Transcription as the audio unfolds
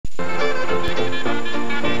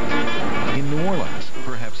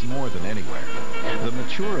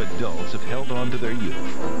mature adults have held on to their youth.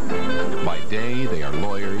 By day, they are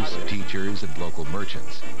lawyers, teachers, and local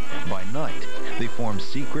merchants. By night, they form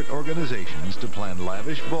secret organizations to plan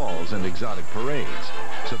lavish balls and exotic parades,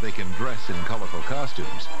 so they can dress in colorful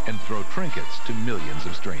costumes and throw trinkets to millions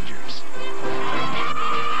of strangers.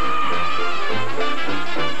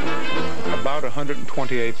 About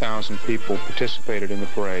 128,000 people participated in the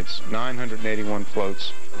parades, 981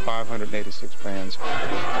 floats, 586 bands.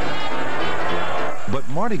 But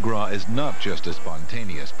Mardi Gras is not just a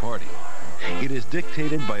spontaneous party. It is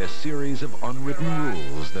dictated by a series of unwritten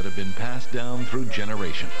rules that have been passed down through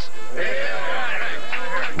generations.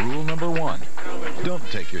 Rule number 1, don't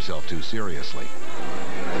take yourself too seriously.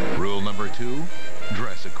 Rule number 2,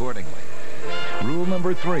 dress accordingly. Rule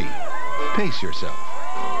number 3, pace yourself.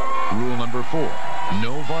 Rule number 4,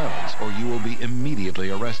 no violence or you will be immediately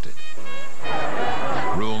arrested.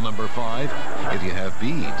 Rule number 5, if you have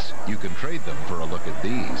beads, you can trade them for a look at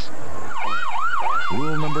these.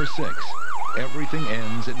 Rule number 6, everything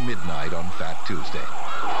ends at midnight on Fat Tuesday.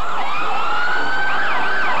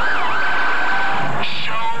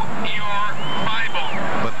 Show your Bible.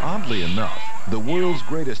 But oddly enough, the world's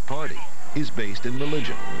greatest party is based in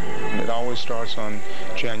religion. It always starts on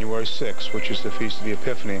January 6th, which is the Feast of the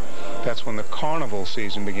Epiphany. That's when the carnival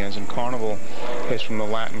season begins, and carnival is from the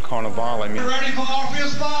Latin carnivale. We're ready for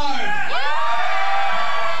Orpheus 5!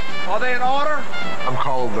 Are they in order? I'm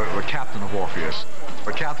called the captain of Orpheus.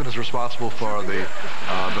 The captain is responsible for the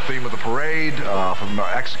theme of the parade, from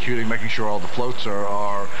executing, making sure all the floats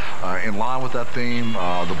are in line with that theme,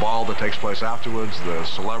 the ball that takes place afterwards, the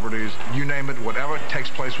celebrities, you name it, whatever takes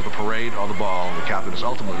place with the parade or the ball, the captain is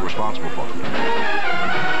ultimately responsible for.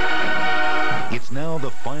 It's now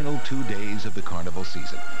the final 2 days of the carnival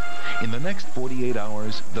season. In the next 48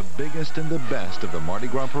 hours, the biggest and the best of the Mardi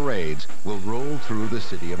Gras parades will roll through the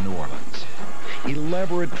city of New Orleans.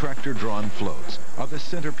 Elaborate tractor-drawn floats are the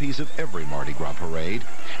centerpiece of every Mardi Gras parade,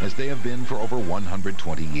 as they have been for over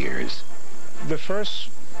 120 years. The first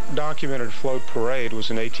documented float parade was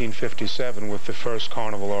in 1857 with the first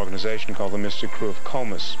carnival organization called the Mystic Crew of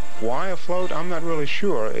Comus. Why a float? I'm not really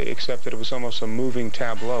sure, except that it was almost a moving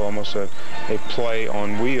tableau, almost a play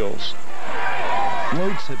on wheels.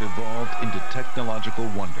 Floats have evolved into technological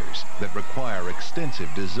wonders that require extensive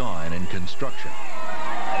design and construction.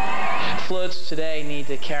 Floats today need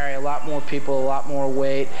to carry a lot more people, a lot more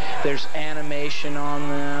weight. There's animation on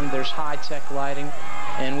them, there's high-tech lighting,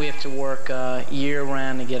 and we have to work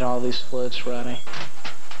year-round to get all these floats ready.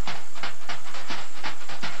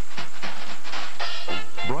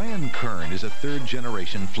 Brian Kern is a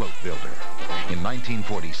third-generation float builder. In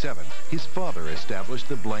 1947, his father established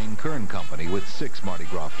the Blaine Kern Company with 6 Mardi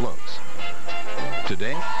Gras floats.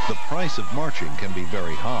 Today, the price of marching can be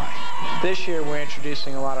very high. This year we're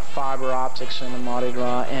introducing a lot of fiber optics into Mardi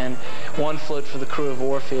Gras, and one float for the crew of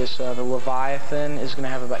Orpheus, the Leviathan, is going to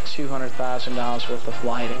have about $200,000 worth of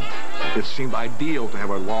lighting. It seemed ideal to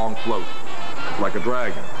have a long float, like a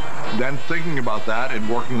dragon. Then thinking about that and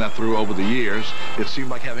working that through over the years, it seemed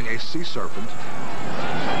like having a sea serpent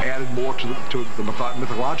added more to the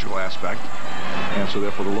mythological aspect, and so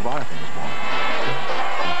therefore the Leviathan was born.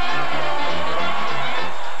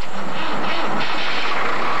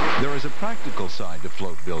 There is a practical side to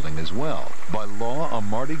float building as well. By law, a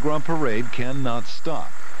Mardi Gras parade cannot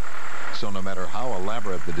stop. So no matter how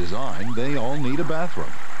elaborate the design, they all need a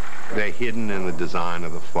bathroom. They're hidden in the design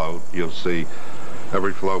of the float. You'll see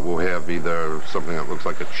every float will have either something that looks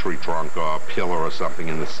like a tree trunk or a pillar or something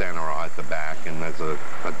in the center or at the back, and there's a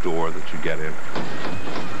door that you get in.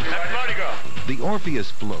 Happy Mardi Gras! The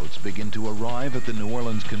Orpheus floats begin to arrive at the New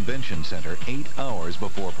Orleans Convention Center 8 hours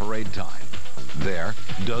before parade time. There,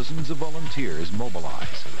 dozens of volunteers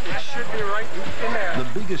mobilize. It should be right in there. The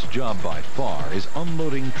biggest job by far is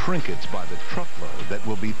unloading trinkets by the truckload that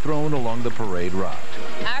will be thrown along the parade route.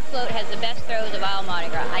 Our float has the best throws of all Mardi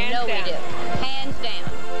Gras. I know we do. Hands down.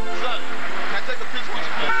 Son, can I take a piece with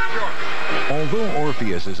you? Sure. Although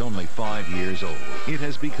Orpheus is only 5 years old, it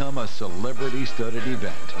has become a celebrity-studded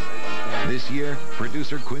event. This year,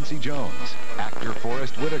 producer Quincy Jones, actor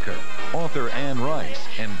Forrest Whitaker, author Anne Rice,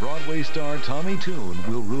 and Broadway star Tommy Tune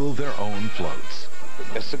will rule their own floats.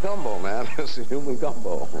 It's a gumbo, man. It's a human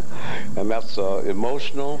gumbo. And that's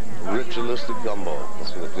emotional, ritualistic gumbo.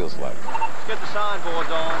 That's what it feels like. Let's get the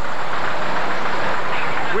signboards on.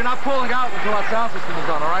 We're not pulling out until our sound system is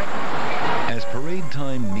done, all right? As parade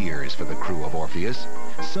time nears for the crew of Orpheus,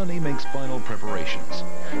 Sonny makes final preparations.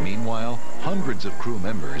 Meanwhile, hundreds of crew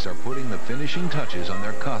members are putting the finishing touches on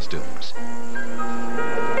their costumes.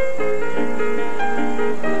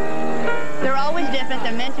 They're always different.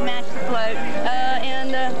 they're meant to match the float.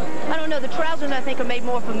 I don't know, the trousers I think are made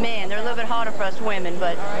more for men. They're a little bit harder for us women,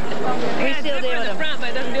 but we still deal with them. Front, but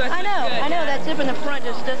it doesn't do us I know, that zip in the front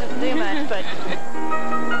just doesn't do much, but...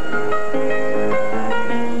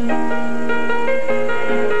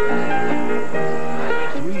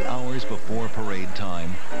 3 hours before parade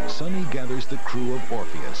time, Sonny gathers the crew of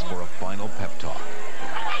Orpheus for a final pep talk.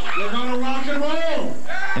 We're gonna rock and roll!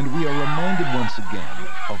 And we are reminded once again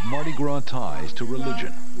of Mardi Gras ties to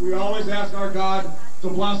religion. We always ask our God to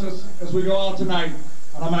bless us as we go out tonight.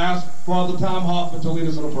 And I'm going to ask Father Tom Hoffman to lead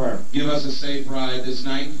us in a prayer. Give us a safe ride this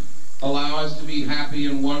night. Allow us to be happy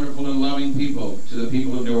and wonderful and loving people to the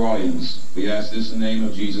people of New Orleans. We ask this in the name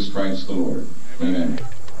of Jesus Christ the Lord. Amen.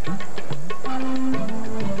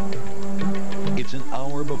 It's an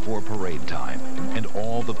hour before parade time, and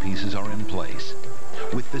all the pieces are in place.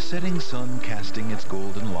 With the setting sun casting its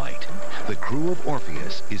golden light, the crew of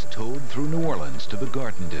Orpheus is towed through New Orleans to the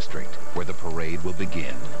Garden District, where the parade will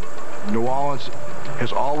begin. New Orleans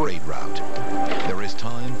is already route. There is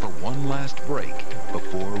time for one last break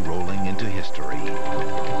before rolling into history.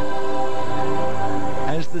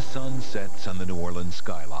 As the sun sets on the New Orleans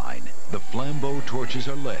skyline, the flambeau torches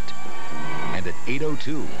are lit. And at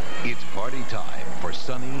 8:02, it's party time for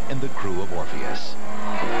Sonny and the crew of Orpheus.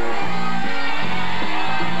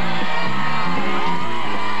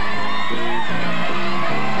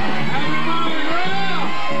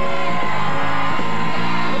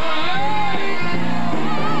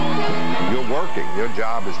 Your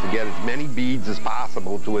job is to get as many beads as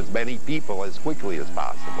possible to as many people as quickly as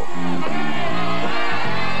possible.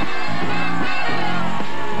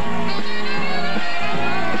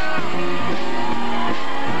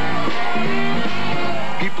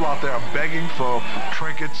 People out there are begging for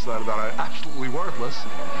trinkets that are absolutely worthless,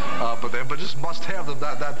 but just must have them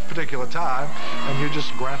that particular time, and you're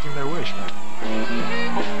just granting their wish, man.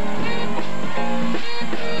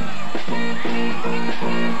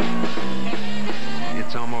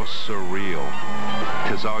 It's almost surreal,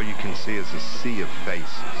 because all you can see is a sea of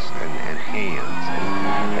faces and hands,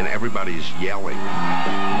 and everybody's yelling. I'm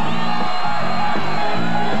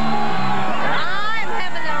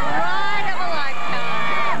having the ride of a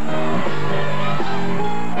lifetime.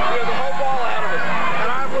 We have the whole ball ahead of us,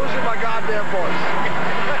 and I'm losing my goddamn voice.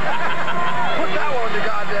 Put that one on your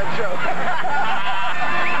goddamn show.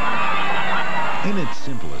 In its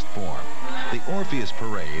simplest form, the Orpheus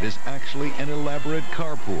Parade is actually an elaborate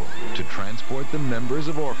carpool to transport the members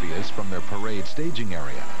of Orpheus from their parade staging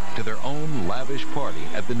area to their own lavish party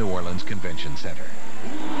at the New Orleans Convention Center.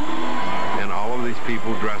 And all of these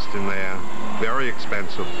people dressed in their very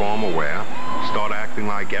expensive formal wear start acting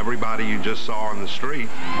like everybody you just saw on the street.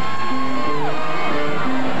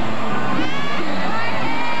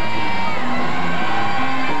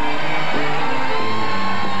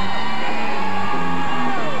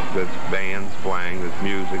 There's bands playing, there's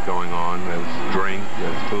music going on, there's drink,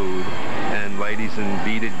 there's food, and ladies in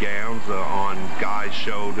beaded gowns are on guys'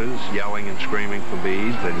 shoulders yelling and screaming for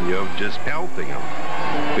beads, and you're just pelting them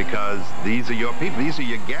because these are your people, these are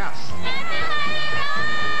your guests.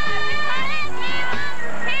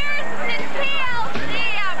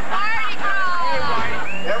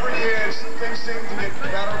 Every year, things seem to get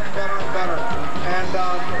better and better and better. And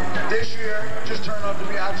this year just turned out to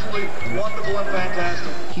be absolutely wonderful and fantastic.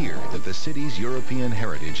 Here that the city's European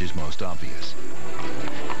heritage is most obvious.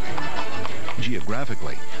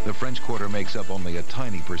 Geographically, the French Quarter makes up only a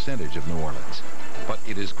tiny percentage of New Orleans, but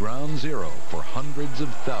it is ground zero for hundreds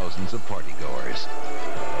of thousands of partygoers.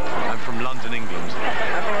 I'm from London, England.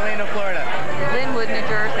 I'm from Orlando, Florida. Linwood, New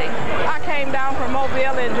Jersey. I came down from Mobile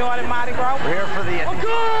and enjoyed the Mardi Gras. We're here for the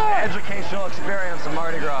educational experience of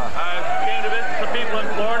Mardi Gras. I came to visit some people in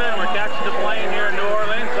Florida, and we're catching the plane here in New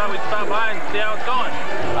Orleans, so we'd stop by and see how it's going.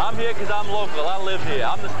 I'm here because I'm local. I live here.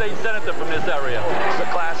 I'm the state senator from this area. It's a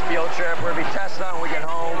class field trip. We're going to be testing on when we get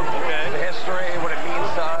home. Okay. The history, what it means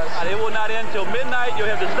to us. It will not end until midnight.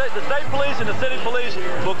 You'll have the state police and the city police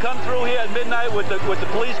will come through here at midnight with the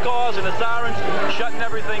police cars and the sirens shutting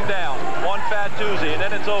everything down on Fat Tuesday, and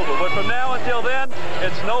then it's over. But from now until then,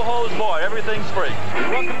 it's no holds barred. Everything's free.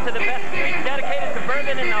 Welcome to the best street dedicated to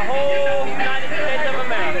bourbon in the whole United States of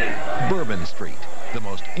America. Bourbon Street, the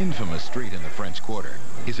most infamous street in the French Quarter,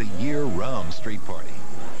 is a year-round street party.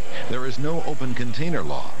 There is no open container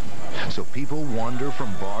law, so people wander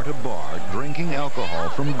from bar to bar drinking alcohol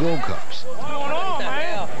from gold cups. What's going on,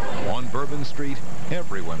 man? On Bourbon Street,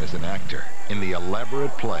 everyone is an actor in the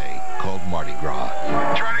elaborate play called Mardi Gras.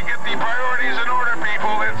 Try to get the priorities in order,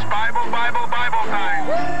 people. It's Bible, Bible, Bible time.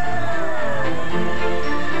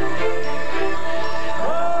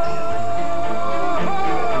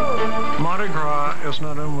 Mardi Gras is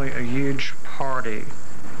not only a huge party,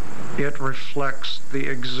 it reflects the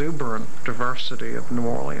exuberant diversity of New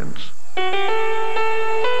Orleans.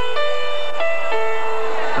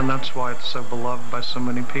 And that's why it's so beloved by so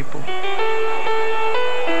many people.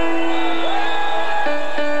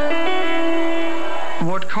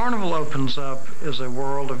 What Carnival opens up is a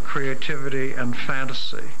world of creativity and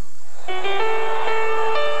fantasy.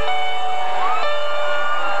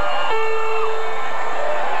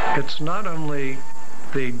 It's not only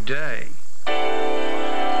the day.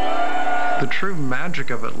 The true magic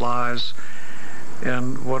of it lies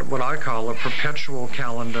in what I call a perpetual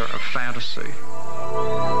calendar of fantasy,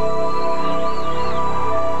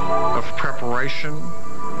 of preparation,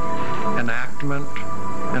 enactment,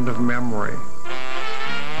 and of memory.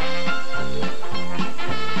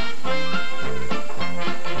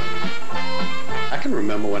 I can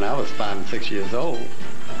remember when I was 5 and 6 years old,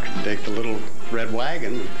 I'd take the little red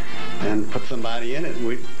wagon and put somebody in it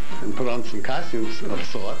and put on some costumes of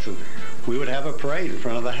sorts, and we would have a parade in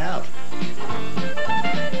front of the house.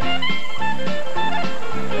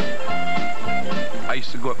 I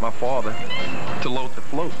used to go with my father to load the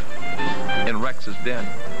float in Rex's den.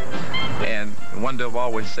 And one day I've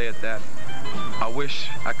always said that I wish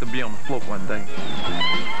I could be on the float one day.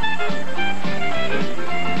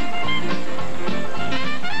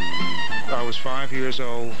 I was 5 years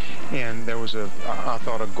old, and there was I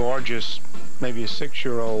thought, a gorgeous, maybe a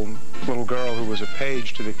 6-year-old little girl who was a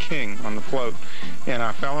page to the king on the float. And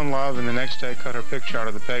I fell in love, and the next day cut her picture out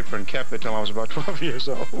of the paper and kept it till I was about 12 years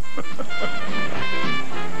old.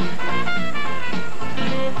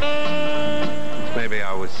 Maybe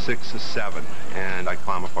I was 6 or 7, and I'd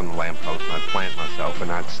climb up on the lamppost and I'd plant myself,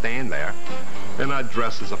 and I'd stand there, and I'd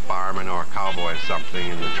dress as a fireman or a cowboy or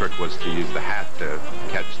something, and the trick was to use the hat to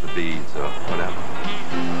catch the beads or whatever.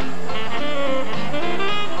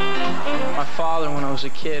 My father, when I was a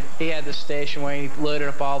kid, he had the station where he loaded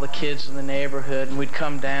up all the kids in the neighborhood, and we'd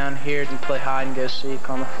come down here and play hide and go seek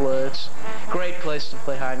on the floats. Great place to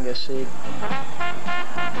play hide and go seek.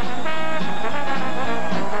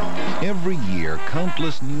 Every year,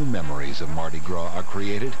 countless new memories of Mardi Gras are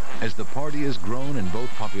created as the party has grown in both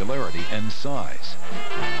popularity and size.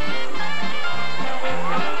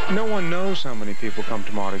 No one knows how many people come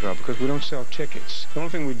to Mardi Gras because we don't sell tickets. The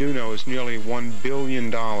only thing we do know is nearly $1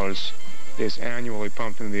 billion is annually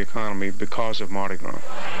pumped into the economy because of Mardi Gras.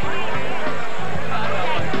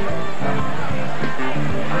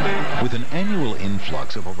 With an annual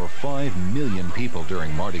influx of over 5 million people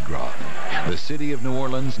during Mardi Gras, the city of New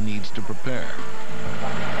Orleans needs to prepare.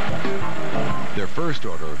 Their first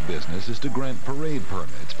order of business is to grant parade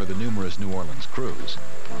permits for the numerous New Orleans crews.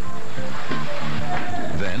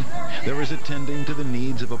 Then, there is attending to the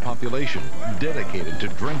needs of a population dedicated to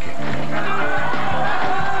drinking.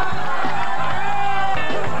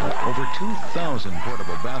 Over 2,000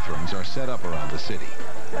 portable bathrooms are set up around the city.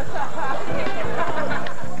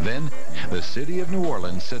 Then, the city of New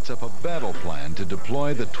Orleans sets up a battle plan to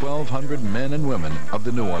deploy the 1,200 men and women of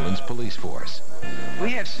the New Orleans police force.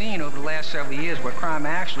 We have seen over the last several years where crime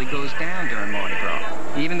actually goes down during Mardi Gras.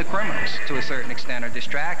 Even the criminals, to a certain extent, are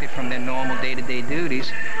distracted from their normal day-to-day duties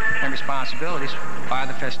and responsibilities by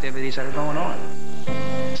the festivities that are going on.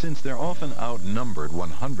 Since they're often outnumbered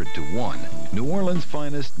 100 to 1, New Orleans'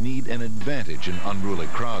 finest need an advantage in unruly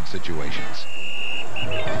crowd situations.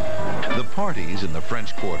 The parties in the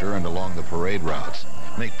French Quarter and along the parade routes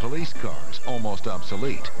make police cars almost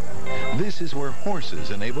obsolete. This is where horses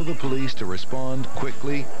enable the police to respond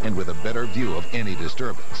quickly and with a better view of any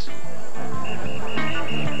disturbance.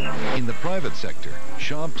 In the private sector,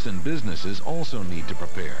 shops and businesses also need to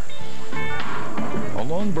prepare.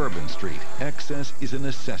 Along Bourbon Street, excess is a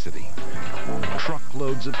necessity.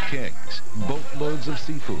 Truckloads of kegs, boatloads of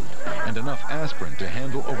seafood, and enough aspirin to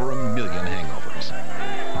handle over 1 million hangovers.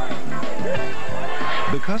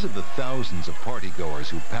 Because of the thousands of partygoers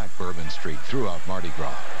who pack Bourbon Street throughout Mardi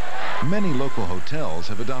Gras, many local hotels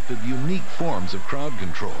have adopted unique forms of crowd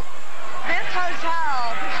control. This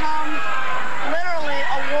hotel becomes literally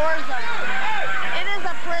a war zone. It is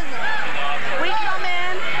a prison. We come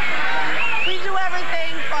in, we do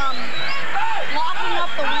everything from locking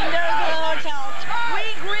up the windows of the hotel. We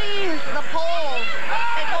grease the poles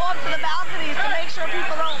and go up to the balconies to make sure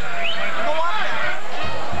people don't go up there.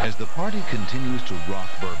 As the party continues to rock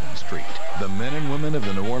Bourbon Street, the men and women of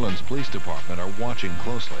the New Orleans Police Department are watching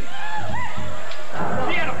closely.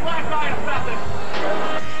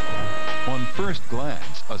 On first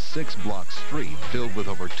glance, a 6-block street filled with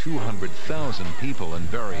over 200,000 people in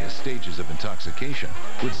various stages of intoxication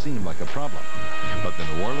would seem like a problem. But the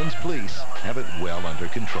New Orleans police have it well under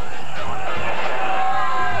control.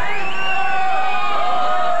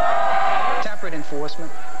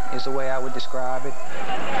 is the way I would describe it.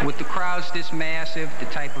 With the crowds this massive, the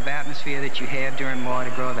type of atmosphere that you have during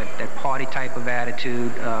Mardi Gras, that party type of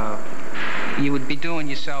attitude, you would be doing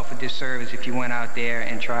yourself a disservice if you went out there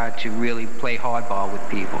and tried to really play hardball with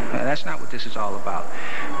people. That's not what this is all about.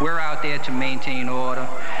 We're out there to maintain order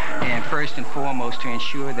and first and foremost to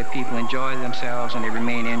ensure that people enjoy themselves and they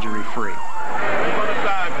remain injury-free.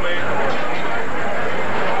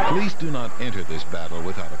 Police do not enter this battle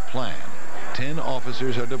without a plan. 10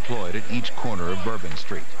 officers are deployed at each corner of Bourbon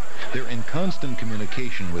Street. They're in constant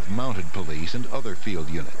communication with mounted police and other field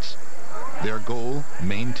units. Their goal,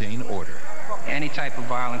 maintain order. Any type of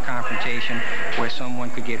violent confrontation where someone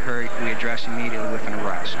could get hurt, we address immediately with an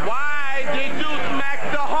arrest. Why did you smack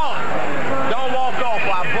the horn? Don't walk off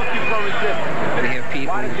or I'll book you for resistance. We have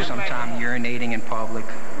people sometimes urinating in public,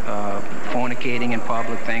 fornicating in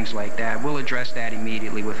public, things like that. We'll address that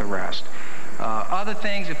immediately with arrest. Other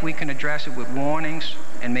things, if we can address it with warnings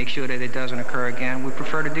and make sure that it doesn't occur again, we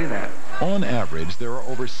prefer to do that. On average, there are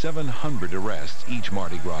over 700 arrests each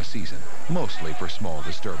Mardi Gras season, mostly for small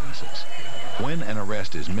disturbances. When an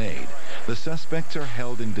arrest is made, the suspects are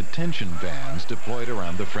held in detention vans deployed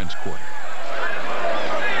around the French Quarter.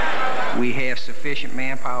 We have sufficient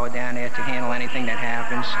manpower down there to handle anything that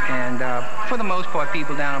happens, and for the most part,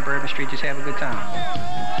 people down on Bourbon Street just have a good time.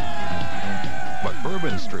 But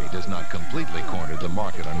Bourbon Street has not completely cornered the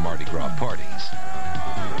market on Mardi Gras parties.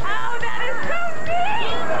 Oh, that is so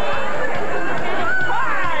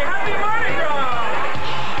Hi, happy Mardi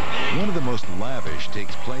Gras! One of the most lavish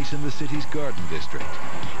takes place in the city's Garden District.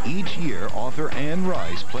 Each year, author Anne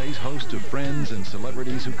Rice plays host to friends and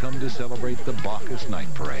celebrities who come to celebrate the Bacchus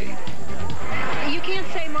Night Parade. You can't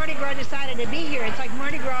say Mardi Gras decided to be here. It's like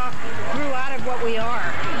Mardi Gras grew out of what we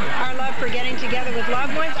are. Our love for getting together with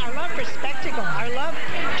loved ones, our love for spectacle, our love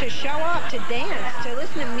to show up, to dance, to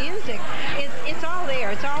listen to music. It's all there.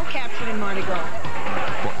 It's all captured in Mardi Gras.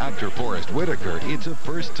 For actor Forrest Whitaker, it's a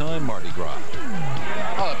first-time Mardi Gras.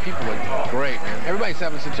 Oh, the people are great, man. Everybody's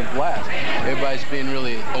having such a blast. Everybody's being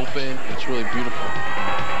really open. It's really beautiful.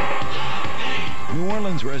 New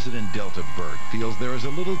Orleans resident Delta Burke feels there is a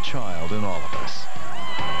little child in all of us.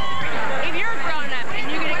 If you're a grown-up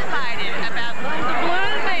and you get excited about the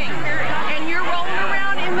balloon thing and you're rolling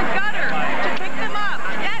around in the gutter to pick them up,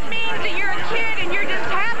 that means that you're a kid and you're just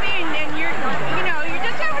happy and you're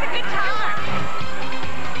just having a good time.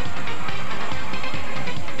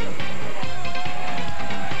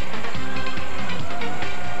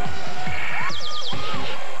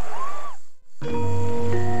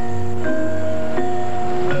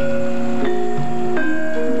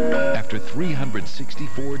 After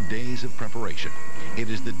 364 days of preparation, it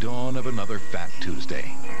is the dawn of another Fat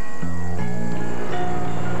Tuesday.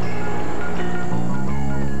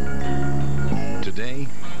 Today,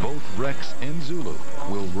 both Rex and Zulu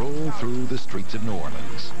will roll through the streets of New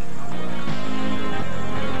Orleans.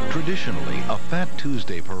 Traditionally, a Fat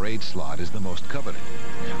Tuesday parade slot is the most coveted.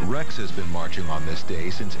 Rex has been marching on this day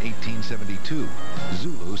since 1872,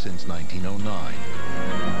 Zulu since 1909.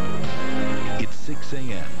 It's 6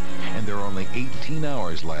 a.m. and there are only 18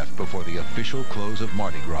 hours left before the official close of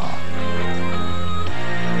Mardi Gras.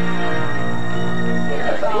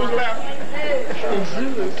 Who's left?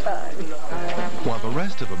 Zulu time. While the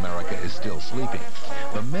rest of America is still sleeping,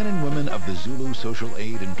 the men and women of the Zulu Social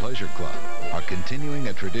Aid and Pleasure Club are continuing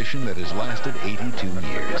a tradition that has lasted 82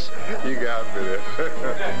 years. You got me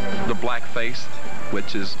there. The black face,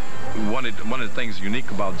 which is one of the things unique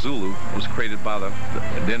about Zulu, was created by the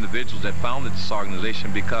individuals that founded this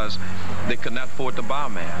organization because they could not afford to buy a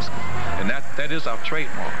mask. And that is our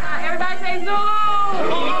trademark. Everybody say Zulu!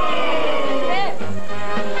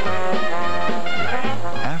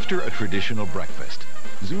 After a traditional breakfast,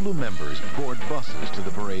 Zulu members board buses to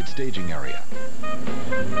the parade staging area.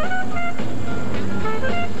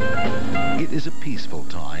 It is a peaceful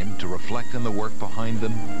time to reflect on the work behind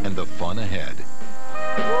them and the fun ahead.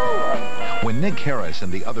 When Nick Harris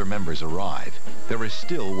and the other members arrive, there is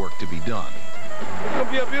still work to be done. It's going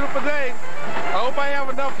to be a beautiful day. I hope I have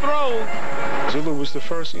enough throws. Zulu was the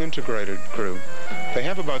first integrated crew. They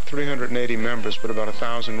have about 380 members, but about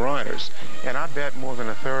 1,000 riders. And I bet more than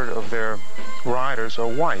a third of their riders are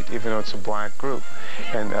white, even though it's a black group.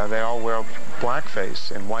 And they all wear blackface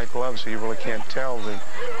and white gloves, so you really can't tell the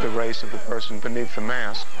race of the person beneath the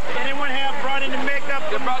mask. Anyone have brought in the makeup?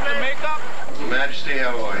 They brought the makeup? Majesty,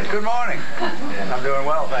 how are you? Good morning. I'm doing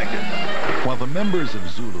well, thank you. While the members of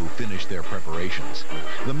Zulu finish their preparations,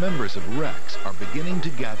 the members of Rex are beginning to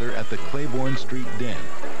gather at the Claiborne Street Den.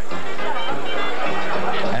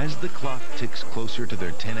 As the clock ticks closer to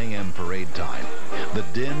their 10 a.m. parade time, the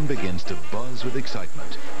den begins to buzz with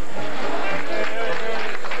excitement.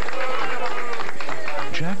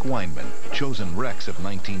 Weinman, chosen Rex of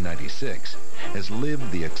 1996, has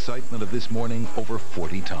lived the excitement of this morning over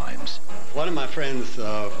 40 times. One of my friends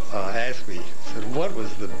asked me, said, what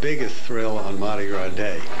was the biggest thrill on Mardi Gras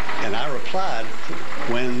Day? And I replied,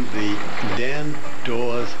 when the den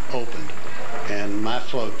doors opened and my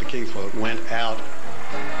float, the King's float, went out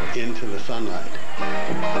into the sunlight.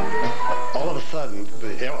 All of a sudden,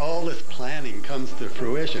 all this planning comes to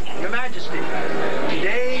fruition. Your Majesty,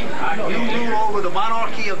 today you rule over the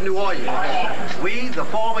monarchy of New Orleans. We, the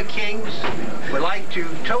former kings, would like to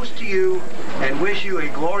toast to you and wish you a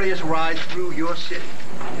glorious ride through your city.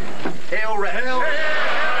 Hail, Rex!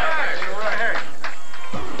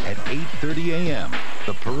 At 8:30 a.m.,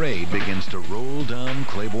 the parade begins to roll down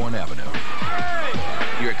Claiborne Avenue.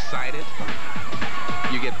 You're excited.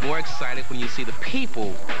 You get more excited when you see the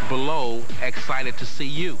people below excited to see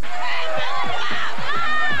you.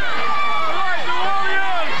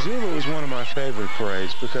 Zulu is one of my favorite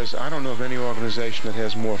parades because I don't know of any organization that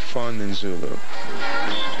has more fun than Zulu.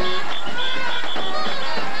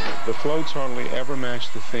 The floats hardly ever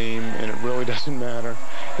match the theme, and it really doesn't matter.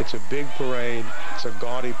 It's a big parade. It's a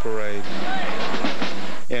gaudy parade.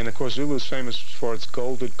 And, of course, Zulu is famous for its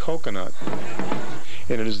golded coconut,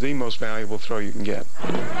 and it is the most valuable throw you can get.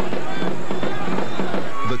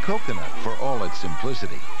 The coconut, for all its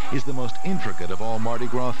simplicity, is the most intricate of all Mardi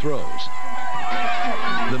Gras throws.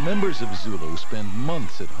 The members of Zulu spend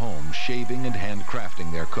months at home shaving and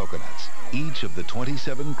handcrafting their coconuts. Each of the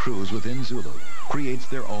 27 crews within Zulu creates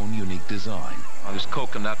their own unique design. This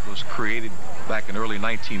coconut was created back in the early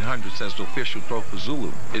 1900s as the official throw for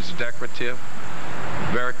Zulu. It's decorative,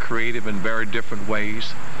 very creative in very different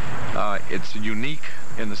ways. It's unique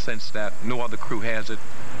in the sense that no other crew has it,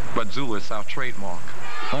 but Zulu is our trademark.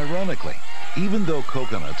 Ironically, even though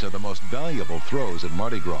coconuts are the most valuable throws at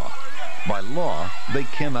Mardi Gras, by law, they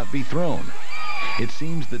cannot be thrown. It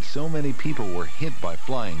seems that so many people were hit by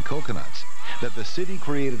flying coconuts that the city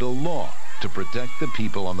created a law to protect the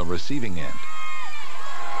people on the receiving end.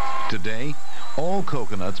 Today, all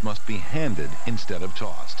coconuts must be handed instead of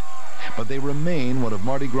tossed, but they remain one of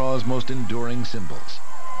Mardi Gras' most enduring symbols.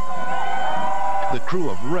 The crew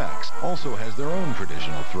of Rex also has their own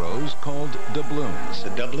traditional throws called doubloons. The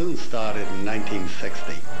doubloon started in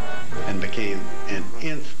 1960 and became an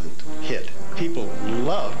instant hit. People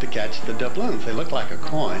love to catch the doubloons. They look like a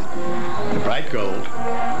coin, bright gold,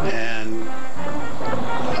 and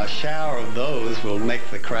a shower of those will make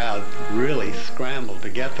the crowd really scramble to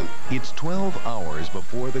get them. It's 12 hours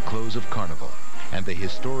before the close of Carnival, and the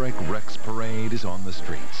historic Rex Parade is on the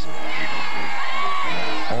streets.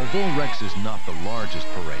 Although Rex is not the largest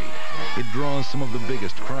parade, it draws some of the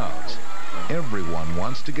biggest crowds. Everyone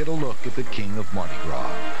wants to get a look at the King of Mardi Gras.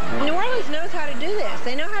 New Orleans knows how to do this.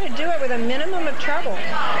 They know how to do it with a minimum of trouble.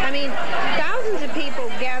 I mean, thousands of people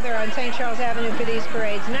gather on St. Charles Avenue for these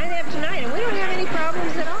parades night after night, and we don't have any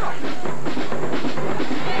problems at all.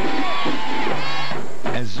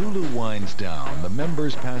 As Zulu winds down, the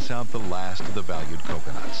members pass out the last of the valued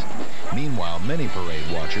coconuts. Meanwhile, many parade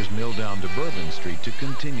watchers mill down to Bourbon Street to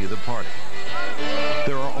continue the party.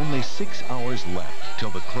 There are only 6 hours left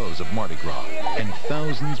till the close of Mardi Gras, and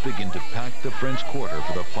thousands begin to pack the French Quarter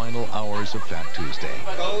for the final hours of Fat Tuesday.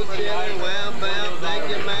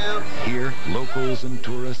 Here, locals and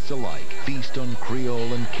tourists alike feast on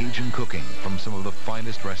Creole and Cajun cooking from some of the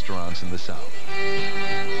finest restaurants in the South.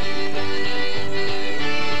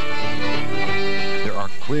 There are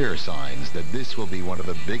clear signs that this will be one of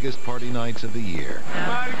the biggest party nights of the year.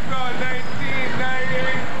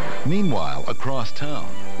 Meanwhile, across town,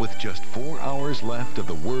 with just 4 hours left of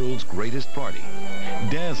the world's greatest party,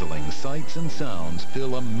 dazzling sights and sounds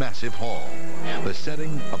fill a massive hall, the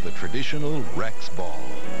setting of the traditional Rex Ball.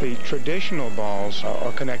 The traditional balls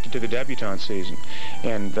are connected to the debutante season,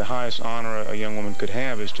 and the highest honor a young woman could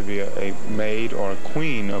have is to be a maid or a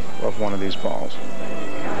queen of one of these balls.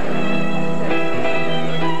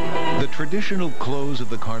 The traditional close of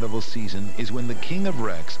the carnival season is when the King of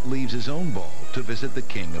Rex leaves his own ball to visit the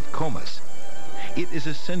King of Comus. It is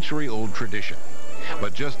a century-old tradition,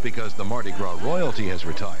 but just because the Mardi Gras royalty has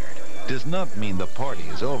retired does not mean the party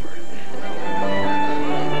is over.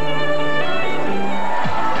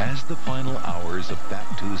 As the final hours of Fat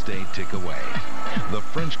Tuesday tick away, the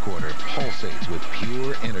French Quarter pulsates with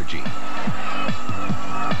pure energy.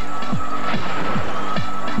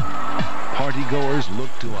 Partygoers look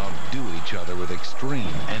to outdo each other with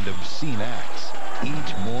extreme and obscene acts,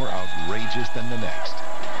 each more outrageous than the next.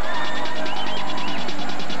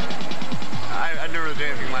 I've never done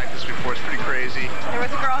anything like this before. It's pretty crazy. There was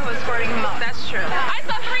a girl who was squirting him up. That's true. I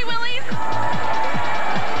saw 3 willies. It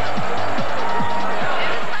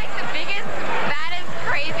was like the biggest, fattest,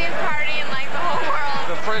 craziest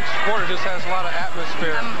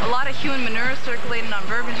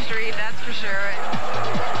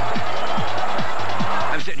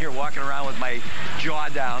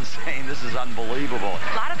jaw down saying this is unbelievable.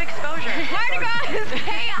 A lot of exposure. Mardi Gras is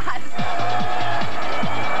chaos.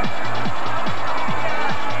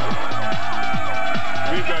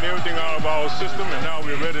 We've got everything out of our system, and now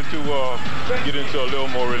we're ready to get into a little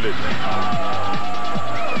more religion.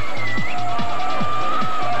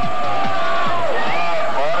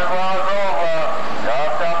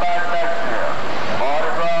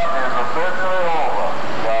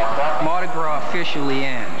 Mardi Gras officially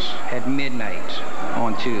ends at midnight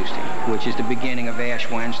on Tuesday, which is the beginning of Ash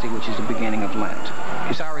Wednesday, which is the beginning of Lent.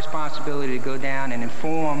 It's our responsibility to go down and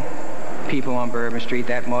inform people on Bourbon Street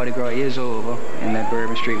that Mardi Gras is over and that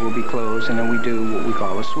Bourbon Street will be closed, and then we do what we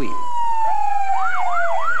call a sweep.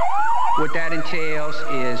 What that entails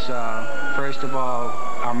is, first of all,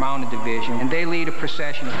 our mounted division, and they lead a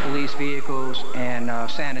procession of police vehicles and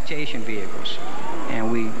sanitation vehicles.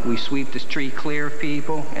 And we sweep the street clear of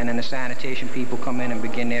people, and then the sanitation people come in and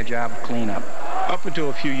begin their job of cleanup. Up until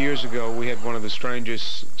a few years ago, we had one of the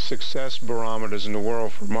strangest success barometers in the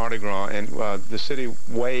world for Mardi Gras, and the city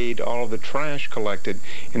weighed all of the trash collected,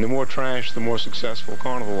 and the more trash, the more successful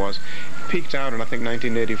Carnival was. It peaked out in, I think,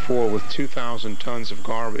 1984 with 2,000 tons of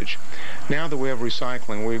garbage. Now that we have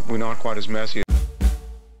recycling, we're not quite as messy.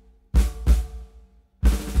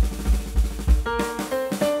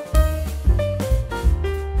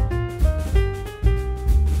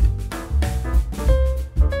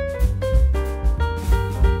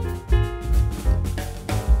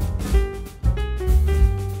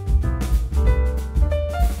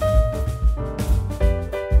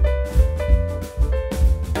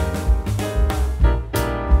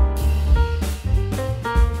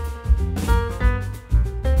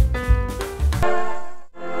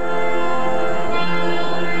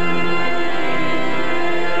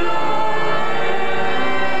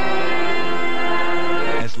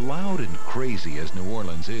 Crazy as New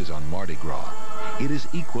Orleans is on Mardi Gras, it is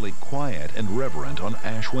equally quiet and reverent on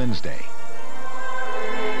Ash Wednesday.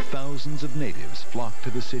 Thousands of natives flock to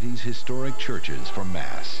the city's historic churches for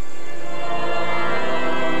Mass.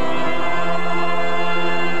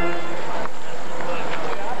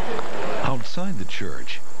 Outside the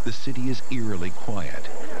church, the city is eerily quiet.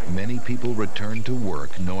 Many people return to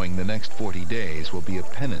work knowing the next 40 days will be a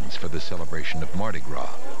penance for the celebration of Mardi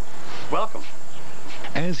Gras. Welcome.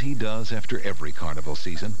 As he does after every carnival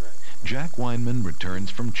season, Jack Weinman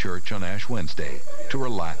returns from church on Ash Wednesday to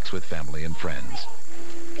relax with family and friends.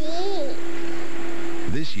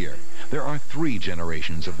 This year, there are 3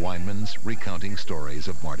 generations of Weinmans recounting stories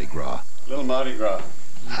of Mardi Gras. Little Mardi Gras.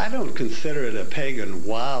 I don't consider it a pagan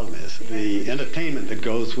wildness. The entertainment that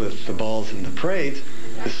goes with the balls and the parades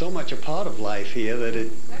is so much a part of life here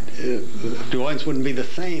that New Orleans wouldn't be the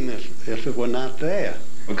same if it were not there.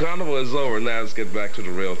 The carnival is over, now let's get back to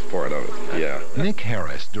the real part of it. Yeah. Nick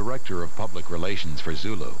Harris, Director of Public Relations for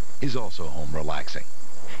Zulu, is also home relaxing.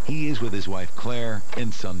 He is with his wife Claire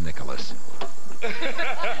and son Nicholas.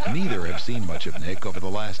 Neither have seen much of Nick over the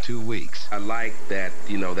last 2 weeks. I like that,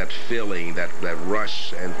 you know, that feeling, that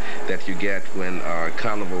rush and that you get when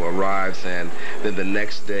carnival arrives, and then the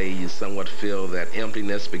next day you somewhat feel that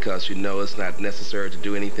emptiness because you know it's not necessary to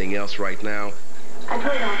do anything else right now.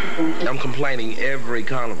 I'm complaining every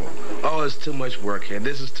carnival. Oh, it's too much work here.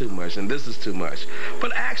 This is too much, and this is too much.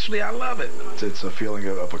 But actually, I love it. It's a feeling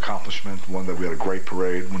of accomplishment, one that we had a great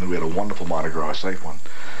parade, one that we had a wonderful Mardi Gras, a safe one.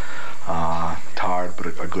 Tired, but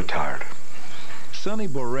a good tired. Sonny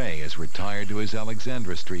Bourret is retired to his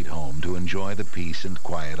Alexandra Street home to enjoy the peace and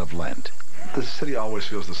quiet of Lent. The city always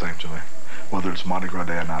feels the same to me, whether it's Mardi Gras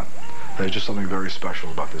Day or not. There's just something very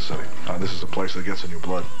special about this city. This is a place that gets in your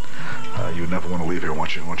blood. You would never want to leave here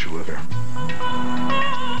once you live here.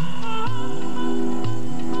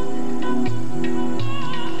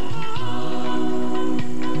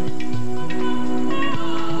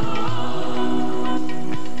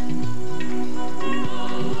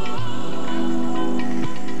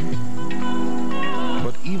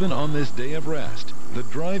 But even on this day of rest, the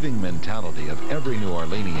driving mentality of every New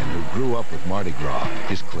Orleanian who grew up with Mardi Gras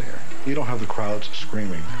is clear. You don't have the crowds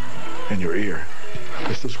screaming in your ear.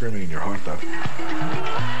 They're still screaming in your heart, though.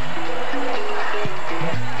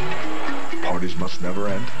 Parties must never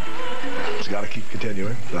end. It's got to keep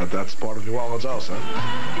continuing. That's part of New Orleans also.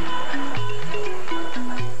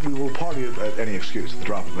 We will party at any excuse, at the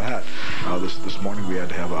drop of a hat. This morning we had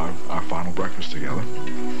to have our final breakfast together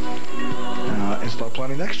and start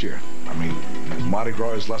planning next year. I mean, Mardi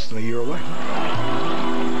Gras is less than a year away.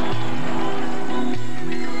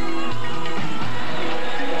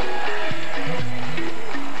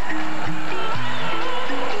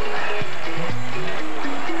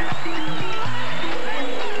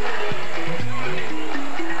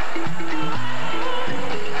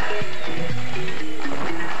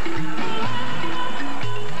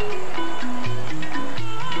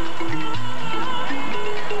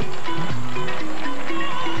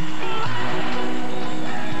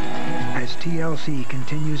 TLC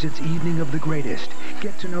continues its evening of the greatest.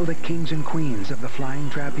 Get to know the kings and queens of the flying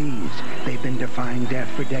trapeze. They've been defying death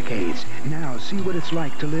for decades. Now see what it's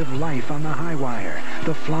like to live life on the high wire.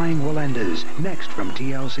 The Flying Wallendas, next from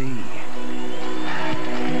TLC.